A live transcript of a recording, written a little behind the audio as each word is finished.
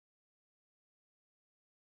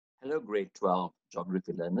Hello, grade 12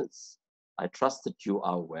 geography learners. I trust that you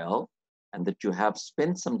are well and that you have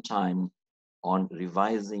spent some time on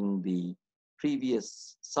revising the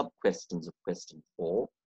previous sub-questions of question 4.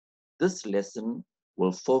 This lesson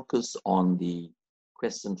will focus on the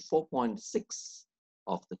question 4.6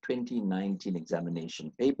 of the 2019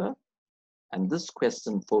 examination paper, and this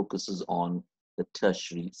question focuses on the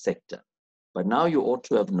tertiary sector. But now you ought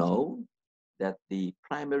to have known that the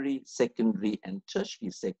primary, secondary, and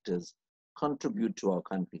tertiary sectors contribute to our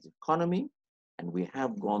country's economy. And we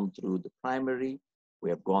have gone through the primary,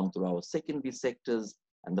 we have gone through our secondary sectors,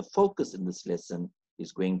 and the focus in this lesson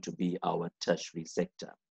is going to be our tertiary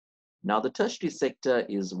sector. Now, the tertiary sector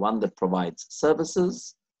is one that provides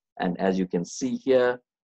services. And as you can see here,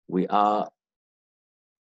 we are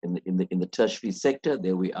in the tertiary sector,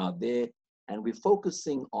 there we are there, and we're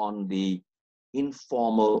focusing on the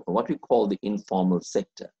informal, what we call the informal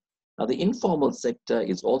sector. Now, the informal sector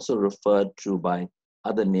is also referred to by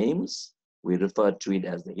other names. We refer to it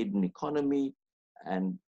as the hidden economy,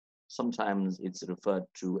 and sometimes it's referred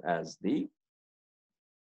to as the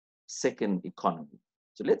second economy.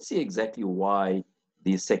 So let's see exactly why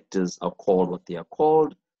these sectors are called what they are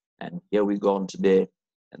called. And here we go on today,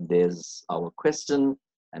 and there's our question,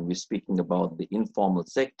 and we're speaking about the informal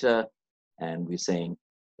sector, and we're saying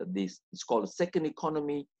that this is called a second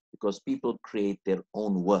economy because people create their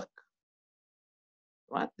own work,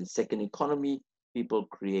 right? The second economy, people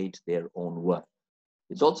create their own work.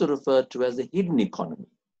 It's also referred to as the hidden economy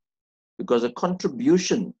because a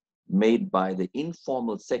contribution made by the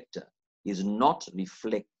informal sector is not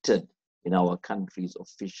reflected in our country's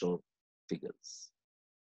official figures.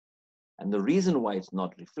 And the reason why it's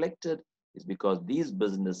not reflected is because these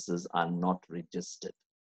businesses are not registered.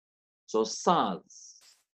 So SARS,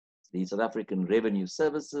 the South African Revenue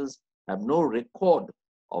Services, have no record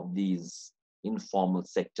of these informal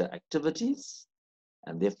sector activities.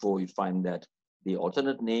 And therefore, you find that the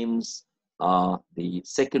alternate names are the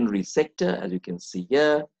secondary sector, as you can see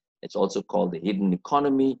here. It's also called the hidden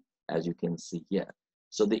economy, as you can see here.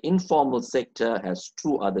 So the informal sector has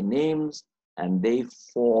two other names, and they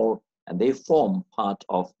form part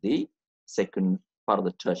of the second part of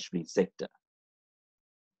the tertiary sector.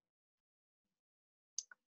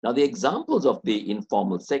 Now, the examples of the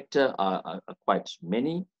informal sector are quite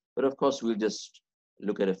many, but of course, we'll just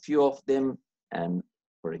look at a few of them. And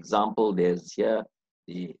for example, there's here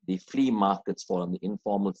the flea markets fall in the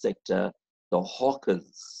informal sector, the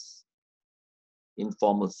hawkers,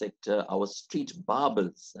 informal sector, our street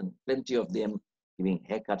barbers, and plenty of them giving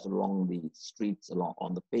haircuts along the streets, along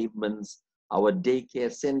on the pavements, our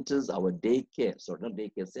daycare centers, not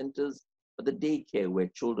daycare centers, but the daycare where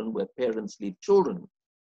parents leave children.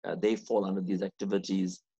 They fall under these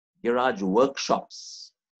activities. Garage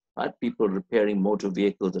workshops, right? People repairing motor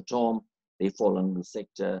vehicles at home, they fall under the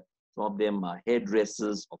sector. Some of them are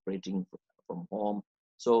hairdressers operating from home.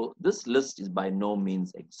 So this list is by no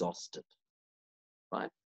means exhausted, right?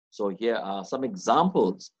 So here are some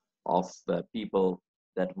examples of examples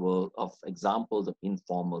of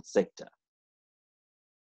informal sector,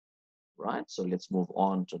 right? So let's move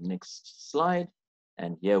on to the next slide.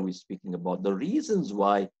 And here we're speaking about the reasons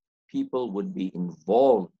why people would be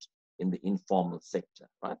involved in the informal sector,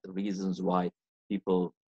 right? The reasons why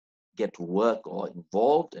people get work or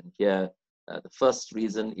involved. And here, the first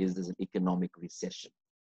reason is there's an economic recession.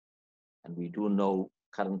 And we do know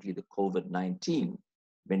currently the COVID-19,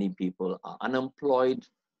 many people are unemployed,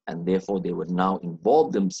 and therefore they would now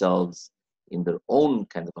involve themselves in their own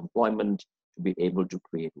kind of employment to be able to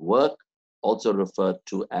create work, also referred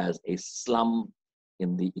to as a slum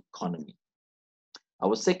in the economy.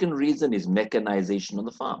 Our second reason is mechanization on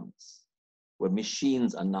the farms, where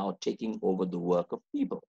machines are now taking over the work of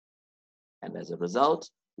people. And as a result,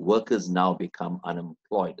 workers now become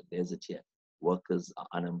unemployed. There's it here. Workers are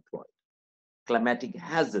unemployed. Climatic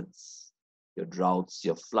hazards, your droughts,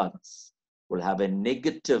 your floods, will have a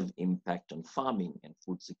negative impact on farming and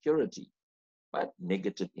food security, right?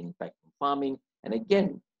 Negative impact on farming. And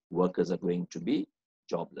again, workers are going to be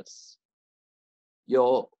jobless.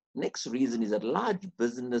 Your next reason is that large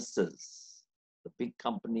businesses, the big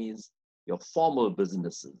companies, your formal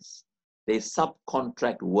businesses, they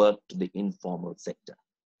subcontract work to the informal sector.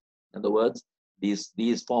 In other words,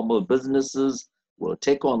 these formal businesses will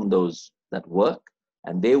take on that work,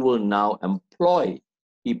 and they will now employ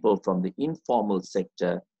people from the informal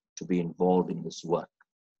sector to be involved in this work,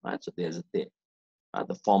 right? So there's it there.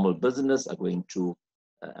 The formal business are going to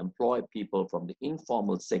employ people from the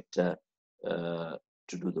informal sector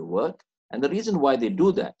to do the work. And the reason why they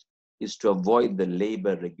do that is to avoid the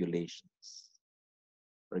labor regulations.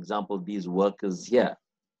 For example, these workers here,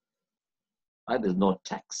 right? There's no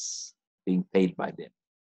tax being paid by them.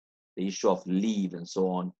 The issue of leave and so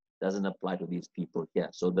on doesn't apply to these people here.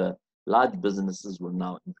 So the large businesses will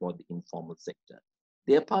now employ the informal sector.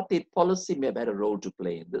 The apartheid policy may have had a role to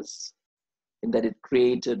play in this, in that it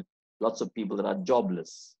created lots of people that are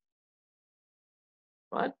jobless,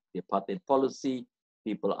 right? The apartheid policy,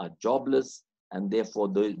 people are jobless, and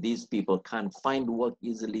therefore these people can't find work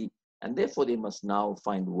easily, and therefore they must now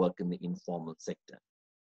find work in the informal sector.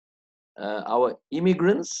 Our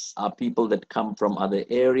immigrants are people that come from other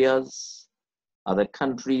areas, other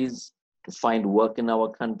countries to find work in our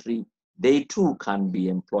country. They too can't be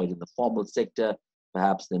employed in the formal sector.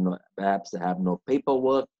 Perhaps they have no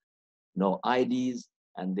paperwork, no IDs,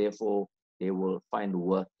 and therefore they will find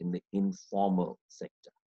work in the informal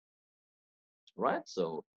sector. Right?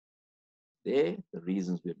 So there, the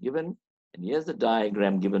reasons we've given. And here's the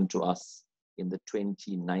diagram given to us in the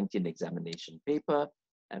 2019 examination paper.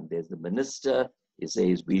 And there's the minister. He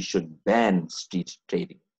says we should ban street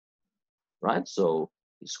trading. Right? So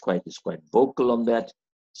he's quite vocal on that.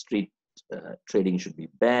 Street trading should be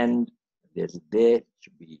banned. There's it there. It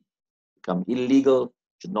should become illegal.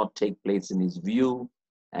 Should not take place in his view.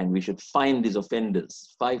 And we should fine these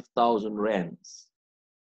offenders 5,000 rands.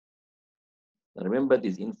 Now remember,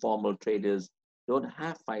 these informal traders don't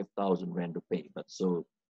have 5,000 rand to pay. But so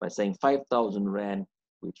by saying 5,000 rand,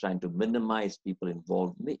 we're trying to minimize people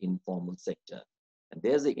involved in the informal sector. And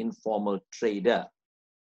there's the informal trader.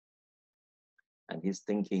 And he's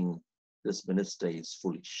thinking this minister is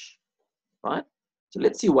foolish, right? So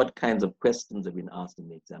let's see what kinds of questions have been asked in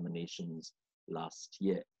the examinations last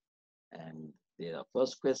year. And the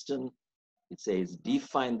first question, it says,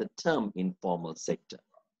 define the term informal sector,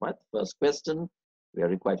 right? First question, we are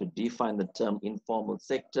required to define the term informal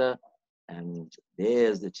sector. And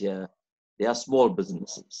there's it here. They are small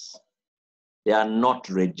businesses. They are not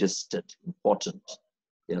registered, important.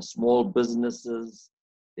 They are small businesses.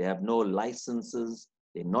 They have no licenses.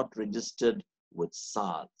 They're not registered with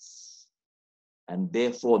SARS. And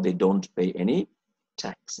therefore, they don't pay any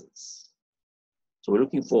taxes. So we're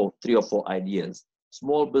looking for 3 or 4 ideas.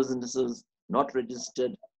 Small businesses, not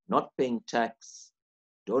registered, not paying tax,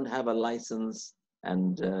 don't have a license,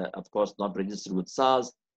 and of course, not registered with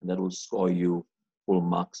SARS, and that will score you full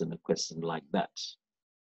marks in a question like that.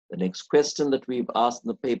 The next question that we've asked in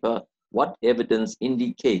the paper, what evidence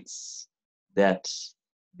indicates that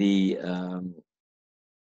the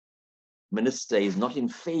minister is not in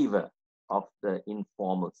favor of the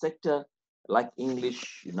informal sector? Like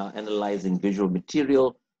English, you're now analyzing visual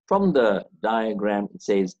material. From the diagram, it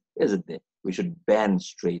says, is it there? We should ban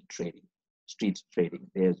street trading.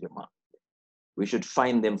 There's your mark. We should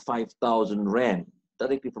fine them 5,000 rand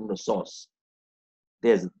directly from the source.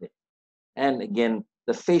 There's it there. And again,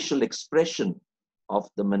 the facial expression of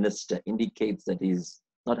the minister indicates that he's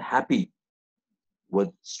not happy with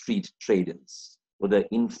street traders, with the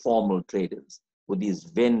informal traders, with these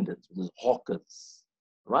vendors, with these hawkers,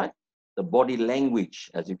 right? The body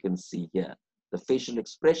language, as you can see here, the facial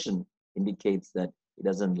expression indicates that he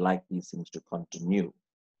doesn't like these things to continue.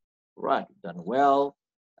 Right, done well.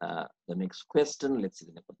 The next question, let's see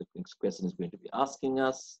what the next question is going to be asking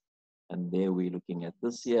us. And there we're looking at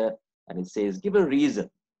this here, and it says, give a reason,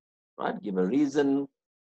 right? Give a reason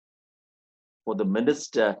for the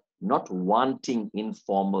minister not wanting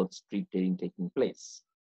informal street trading taking place.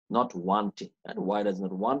 Not wanting. And why does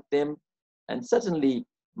not want them? And certainly,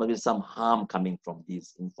 there is some harm coming from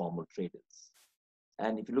these informal traders.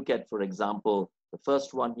 And if you look at, for example, the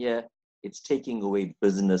first one here, it's taking away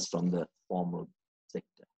business from the formal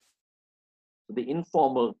sector. So the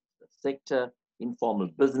informal sector, informal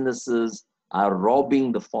businesses are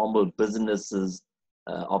robbing the formal businesses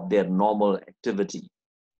of their normal activity.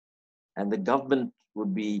 And the government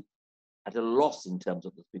would be at a loss in terms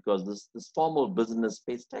of this, because this formal business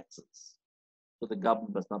pays taxes. So the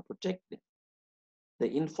government must not protect them.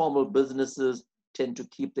 The informal businesses tend to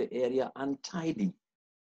keep the area untidy,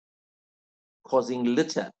 causing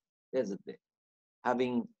litter. There's it there.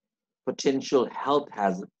 Having potential health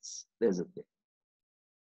hazards. There's it there.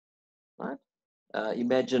 Right?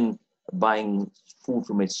 Imagine buying food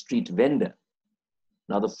from a street vendor.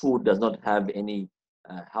 Now the food does not have any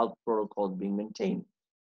health protocols being maintained.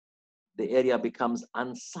 The area becomes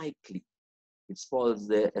unsightly. It spoils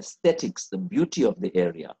the aesthetics, the beauty of the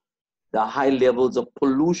area. The high levels of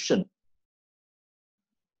pollution.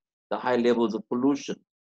 The high levels of pollution.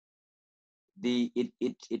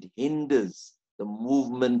 It hinders the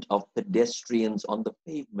movement of pedestrians on the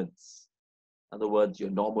pavements. In other words,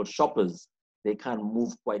 your normal shoppers, they can't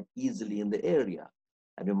move quite easily in the area.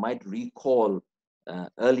 And you might recall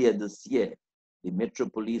earlier this year, the Metro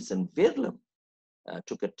Police in Verulam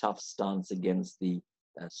took a tough stance against the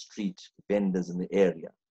street vendors in the area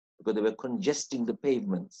because they were congesting the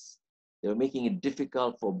pavements. They were making it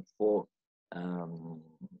difficult for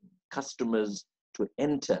customers to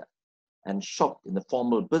enter and shop in the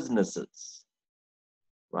formal businesses.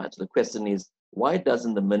 Right? So the question is, why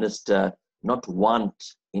doesn't the minister not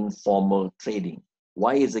want informal trading?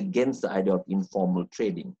 Why is against the idea of informal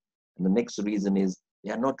trading? And the next reason is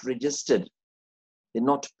they are not registered. They're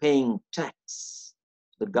not paying tax.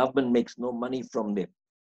 The government makes no money from them.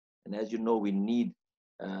 And as you know, we need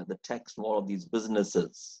the tax from all of these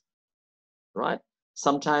businesses, right?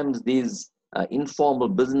 Sometimes these informal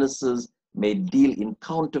businesses may deal in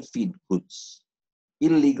counterfeit goods,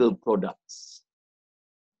 illegal products.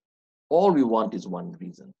 All we want is one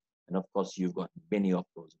reason. And of course, you've got many of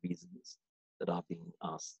those reasons that are being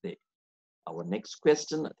asked there. Our next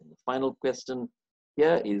question, I think the final question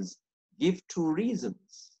here is, give two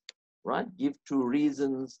reasons, right? Give two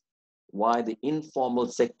reasons why the informal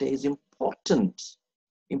sector is important.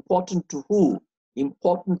 Important to who?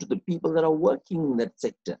 Important to the people that are working in that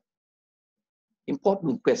sector.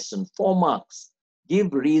 Important question, 4 marks.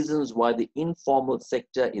 Give reasons why the informal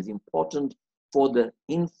sector is important for the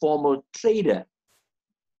informal trader.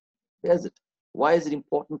 There's it. Why is it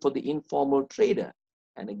important for the informal trader?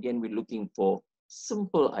 And again, we're looking for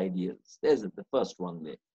simple ideas. There's it, the first one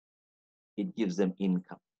there. It gives them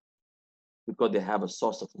income because they have a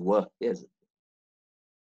source of work. There's it,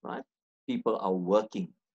 right? People are working.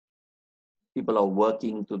 People are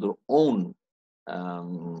working to their own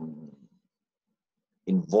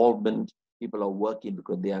involvement. People are working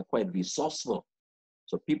because they are quite resourceful.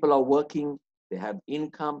 So people are working, they have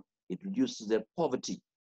income, it reduces their poverty.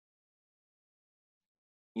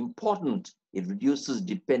 Important, it reduces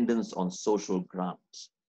dependence on social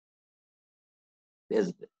grants. There's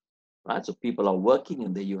it, right? So people are working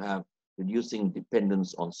and there you have reducing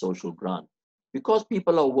dependence on social grant. Because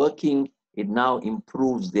people are working, it now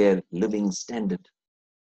improves their living standard.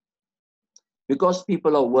 Because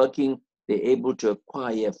people are working, they're able to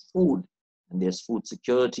acquire food, and there's food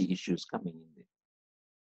security issues coming in there.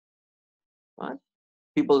 Right?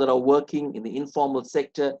 People that are working in the informal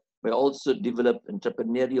sector may also develop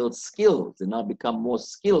entrepreneurial skills. They now become more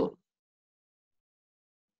skilled.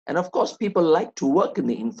 And of course, people like to work in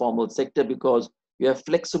the informal sector because you have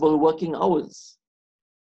flexible working hours,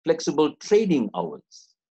 flexible trading hours.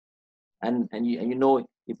 And you know,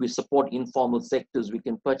 if we support informal sectors, we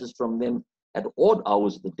can purchase from them at odd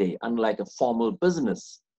hours of the day, unlike a formal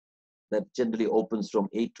business that generally opens from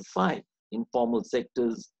 8 to 5. Informal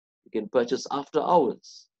sectors, you can purchase after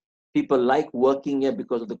hours. People like working here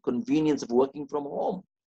because of the convenience of working from home.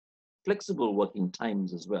 Flexible working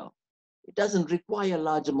times as well. It doesn't require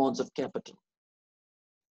large amounts of capital.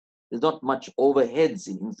 There's not much overheads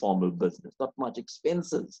in informal business, not much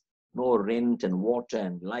expenses, no rent and water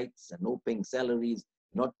and lights and no paying salaries,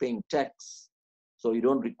 not paying tax. So you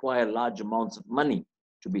don't require large amounts of money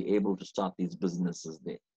to be able to start these businesses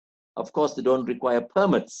there. Of course, they don't require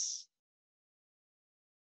permits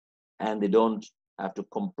and they don't have to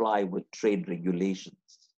comply with trade regulations.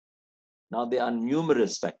 Now, there are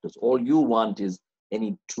numerous factors. All you want is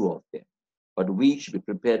any 2 of them. But we should be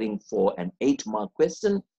preparing for an 8-mark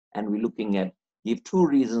question, and we're looking at give 2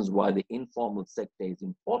 reasons why the informal sector is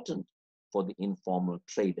important for the informal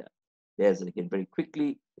trader. There's it again very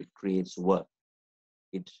quickly. It creates work.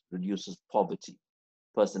 It reduces poverty.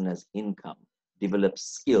 Person has income, develops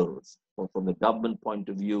skills. Or from the government point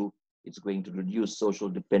of view, it's going to reduce social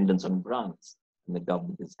dependence on grants, and the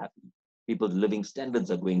government is happy. People's living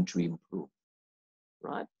standards are going to improve,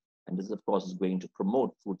 right? And this, of course, is going to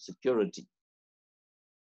promote food security.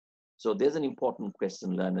 So there's an important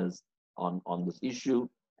question, learners, on this issue,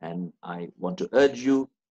 and I want to urge you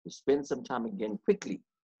to spend some time again quickly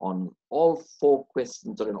on all 4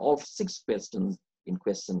 questions, or in all 6 questions in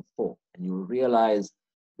question 4, and you will realize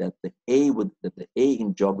that the A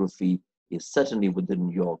in geography is certainly within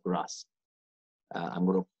your grasp. I'm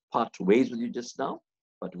going to part ways with you just now,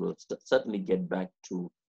 but we'll certainly get back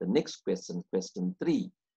to the next question, question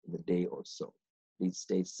 3, in the day or so. Please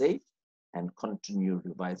stay safe and continue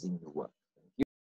revising your work.